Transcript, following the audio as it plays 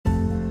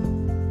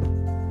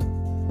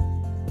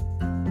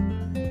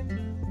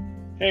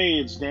Hey,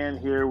 it's Dan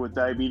here with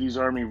Diabetes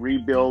Army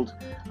Rebuild.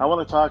 I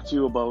want to talk to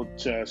you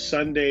about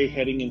Sunday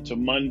heading into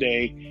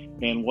Monday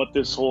and what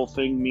this whole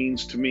thing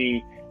means to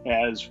me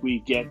as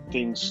we get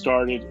things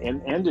started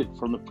and ended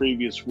from the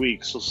previous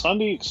week. So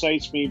Sunday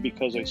excites me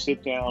because I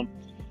sit down,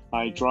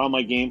 I draw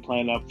my game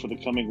plan up for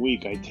the coming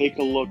week. I take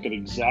a look at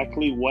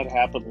exactly what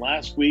happened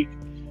last week,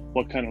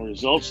 what kind of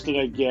results did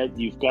I get.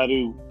 You've got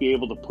to be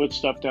able to put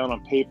stuff down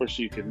on paper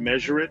so you can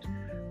measure it.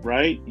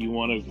 Right? You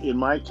want to, in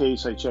my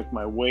case, I check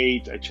my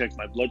weight, I check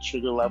my blood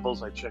sugar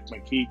levels, I check my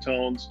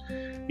ketones,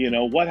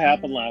 what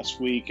happened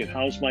last week and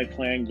how's my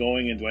plan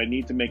going, and do I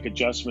need to make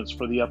adjustments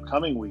for the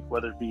upcoming week,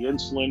 whether it be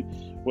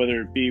insulin,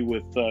 whether it be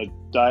with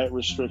diet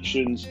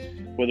restrictions,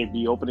 whether it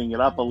be opening it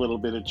up a little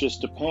bit. It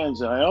just depends.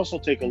 And I also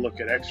take a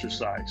look at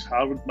exercise.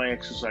 How did my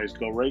exercise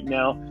go? Right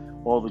now,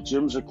 all the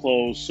gyms are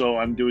closed, so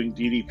I'm doing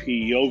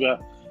DDP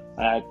yoga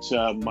at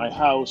my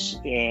house,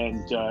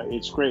 and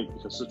it's great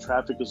because the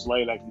traffic is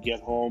light. I can get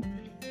home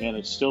and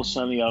it's still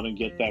sunny out and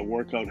get that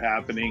workout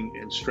happening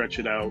and stretch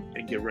it out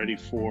and get ready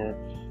for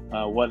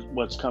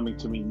what's coming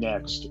to me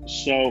next.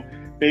 So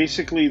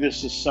basically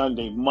this is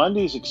Sunday.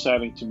 Monday's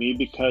exciting to me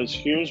because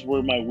here's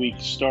where my week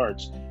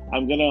starts.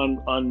 I'm going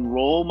to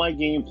unroll my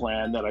game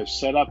plan that I've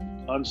set up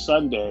on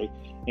Sunday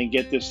and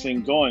get this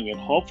thing going, and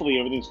hopefully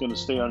everything's going to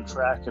stay on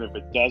track. And if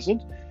it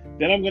doesn't,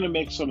 then I'm going to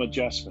make some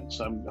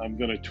adjustments. I'm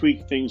going to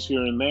tweak things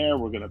here and there.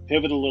 We're going to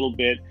pivot a little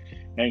bit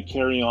and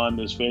carry on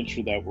this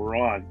venture that we're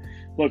on.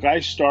 Look,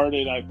 I've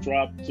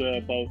dropped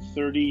about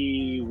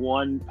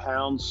 31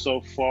 pounds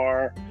so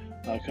far,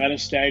 kind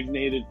of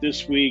stagnated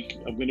this week.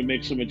 I'm going to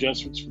make some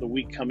adjustments for the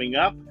week coming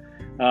up.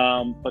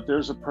 But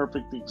there's a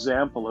perfect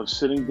example of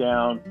sitting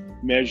down,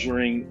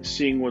 measuring,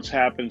 seeing what's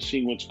happened,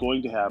 seeing what's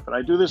going to happen.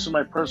 I do this in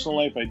my personal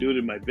life. I do it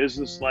in my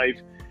business life.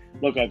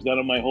 Look, I've done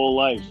it my whole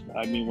life.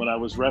 I mean, when I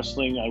was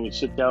wrestling, I would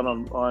sit down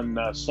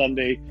on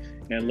Sunday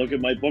and look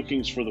at my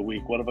bookings for the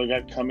week. What have I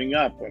got coming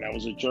up? When I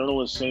was a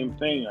journalist, same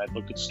thing. I'd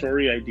look at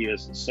story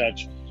ideas and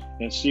such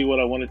and see what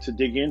I wanted to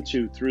dig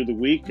into through the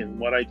week and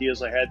what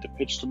ideas I had to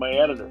pitch to my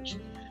editors.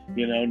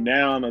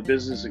 Now I'm a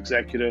business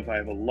executive. I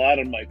have a lot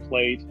on my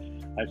plate.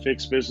 I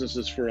fix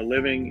businesses for a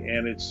living,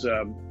 and it's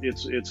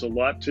a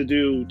lot to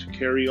do to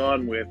carry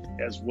on with,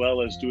 as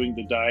well as doing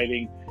the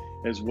dieting,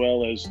 as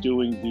well as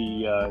doing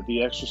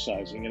the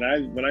exercising.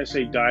 And when I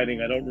say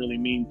dieting, I don't really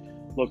mean,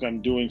 look,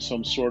 I'm doing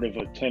some sort of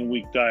a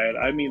 10-week diet.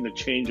 I mean the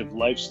change of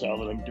lifestyle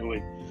that I'm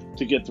doing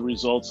to get the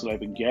results that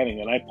I've been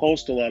getting. And I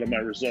post a lot of my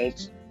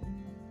results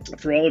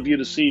for all of you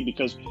to see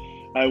because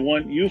I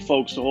want you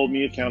folks to hold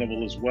me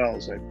accountable as well,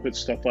 as I put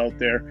stuff out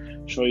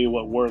there, show you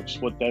what works,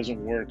 what doesn't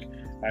work.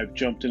 I've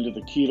jumped into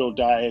the keto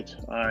diet.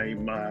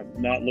 I'm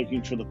not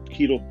looking for the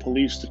keto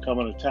police to come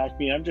and attack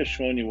me. I'm just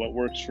showing you what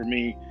works for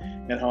me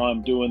and how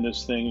I'm doing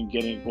this thing and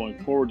getting it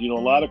going forward. A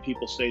lot of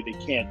people say they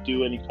can't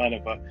do any kind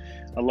of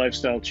a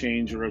lifestyle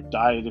change or a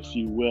diet, if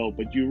you will,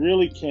 but you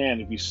really can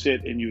if you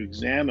sit and you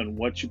examine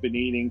what you've been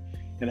eating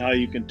and how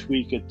you can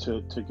tweak it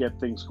to get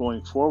things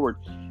going forward.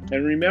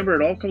 And remember,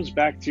 it all comes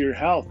back to your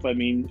health. I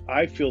mean,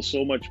 I feel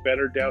so much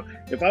better now.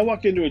 If I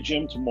walk into a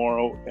gym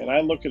tomorrow and I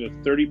look at a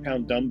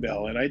 30-pound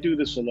dumbbell, and I do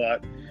this a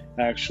lot,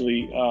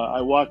 actually, I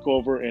walk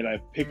over and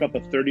I pick up a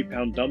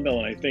 30-pound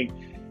dumbbell and I think,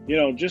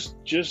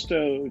 just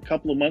a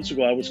couple of months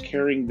ago, I was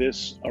carrying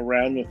this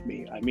around with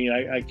me. I mean,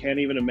 I can't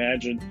even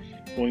imagine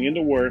going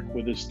into work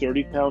with this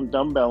 30-pound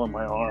dumbbell in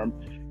my arm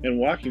and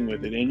walking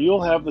with it. And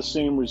you'll have the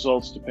same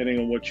results depending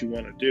on what you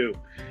want to do.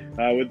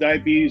 With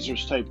diabetes,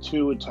 there's type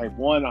 2 and type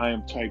 1. I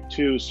am type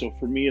 2, so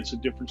for me, it's a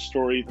different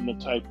story than the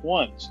type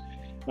 1s.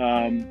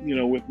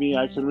 With me,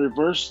 I can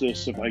reverse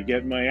this if I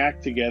get my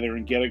act together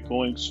and get it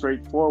going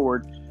straight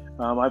forward.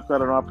 I've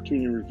got an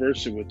opportunity to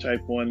reverse it. With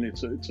type 1.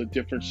 It's a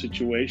different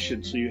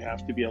situation, so you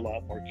have to be a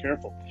lot more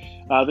careful.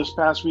 This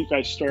past week,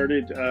 I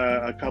started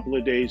a couple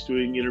of days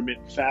doing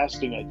intermittent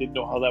fasting. I didn't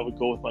know how that would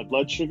go with my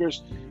blood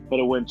sugars, but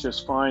it went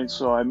just fine.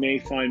 So I may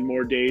find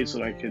more days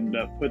that I can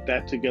put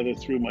that together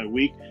through my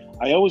week.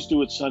 I always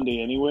do it Sunday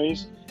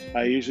anyways.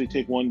 I usually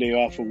take one day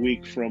off a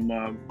week from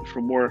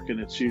work, and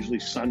it's usually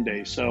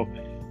Sunday. So,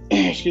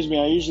 excuse me,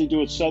 I usually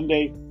do it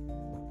Sunday.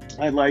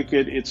 I like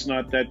it. It's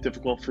not that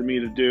difficult for me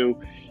to do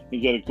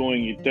and get it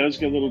going. It does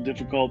get a little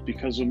difficult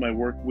because of my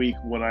work week.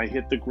 When I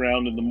hit the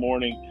ground in the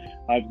morning,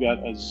 I've got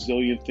a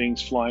zillion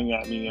things flying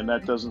at me, and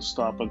that doesn't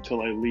stop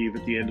until I leave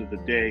at the end of the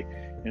day.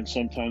 And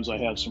sometimes I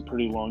have some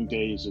pretty long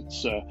days.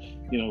 It's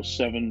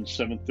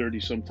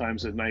 7:30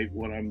 sometimes at night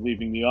when I'm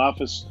leaving the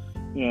office,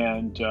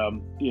 and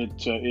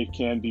it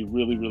can be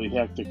really, really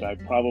hectic. I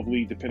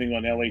probably, depending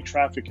on LA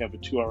traffic, have a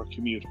 2-hour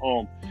commute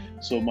home.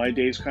 So my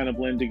days kind of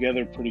blend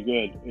together pretty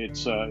good.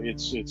 It's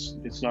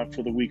not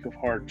for the weak of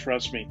heart,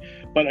 trust me.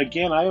 But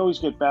again, I always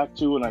get back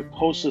to, and I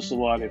post this a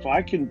lot, if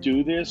I can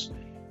do this,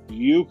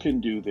 you can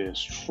do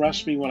this.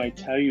 Trust me when I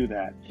tell you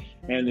that.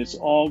 And it's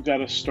all got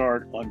to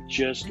start on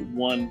just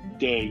one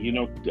day.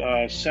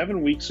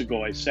 7 weeks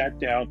ago, I sat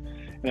down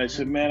and I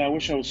said, man, I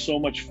wish I was so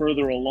much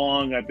further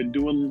along. I've been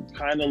doing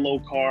kind of low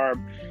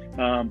carb,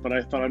 but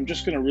I thought I'm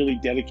just going to really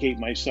dedicate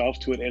myself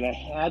to it. And I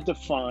had to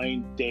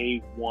find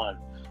day one.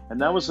 And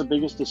that was the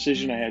biggest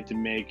decision I had to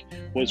make,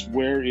 was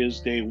where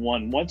is day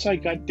one? Once I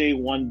got day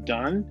one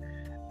done,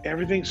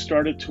 everything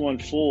started to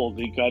unfold.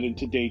 They got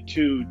into day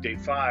 2, day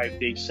 5,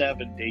 day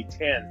 7, day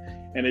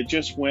 10, and it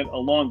just went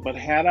along. But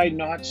had I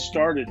not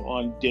started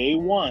on day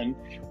 1,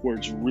 where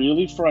it's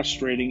really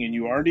frustrating and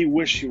you already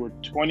wish you were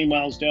 20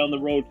 miles down the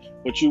road,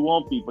 but you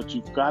won't be, but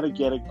you've got to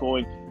get it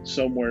going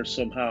somewhere,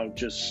 somehow.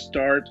 Just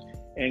start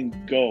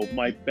and go.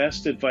 My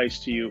best advice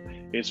to you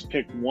is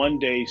pick one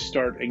day,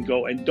 start and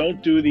go, and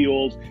don't do the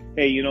old,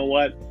 hey, you know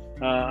what?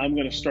 I'm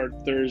going to start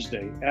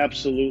Thursday.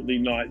 Absolutely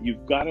not.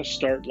 You've got to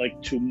start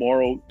like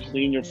tomorrow.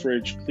 Clean your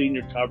fridge, clean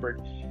your cupboard,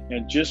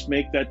 and just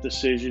make that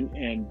decision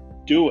and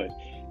do it.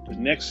 The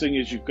next thing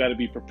is you've got to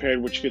be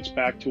prepared, which gets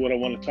back to what I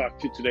want to talk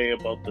to you today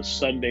about the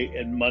Sunday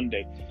and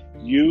Monday.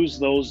 Use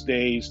those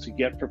days to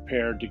get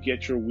prepared, to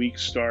get your week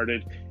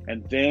started,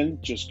 and then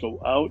just go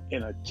out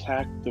and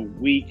attack the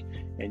week.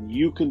 And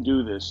you can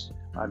do this.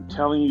 I'm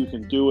telling you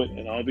can do it,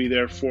 and I'll be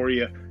there for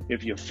you.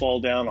 If you fall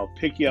down, I'll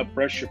pick you up,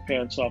 brush your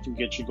pants off, and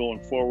get you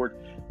going forward,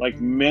 like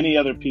many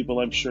other people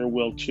I'm sure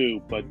will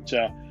too. But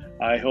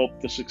I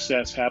hope the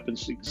success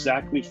happens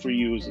exactly for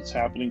you as it's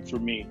happening for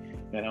me,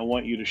 and I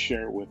want you to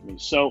share it with me.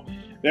 So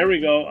there we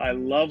go. I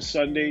love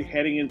Sunday,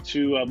 heading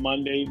into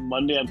Monday.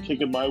 Monday, I'm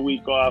kicking my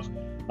week off.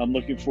 I'm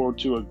looking forward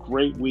to a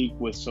great week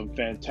with some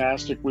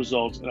fantastic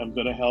results, and I'm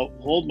going to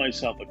hold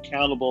myself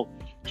accountable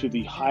to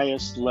the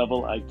highest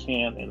level I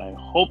can, and I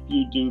hope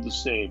you do the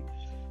same.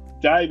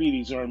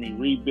 Diabetes Army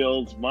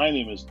Rebuild. My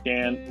name is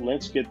Dan.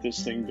 Let's get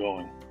this thing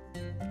going.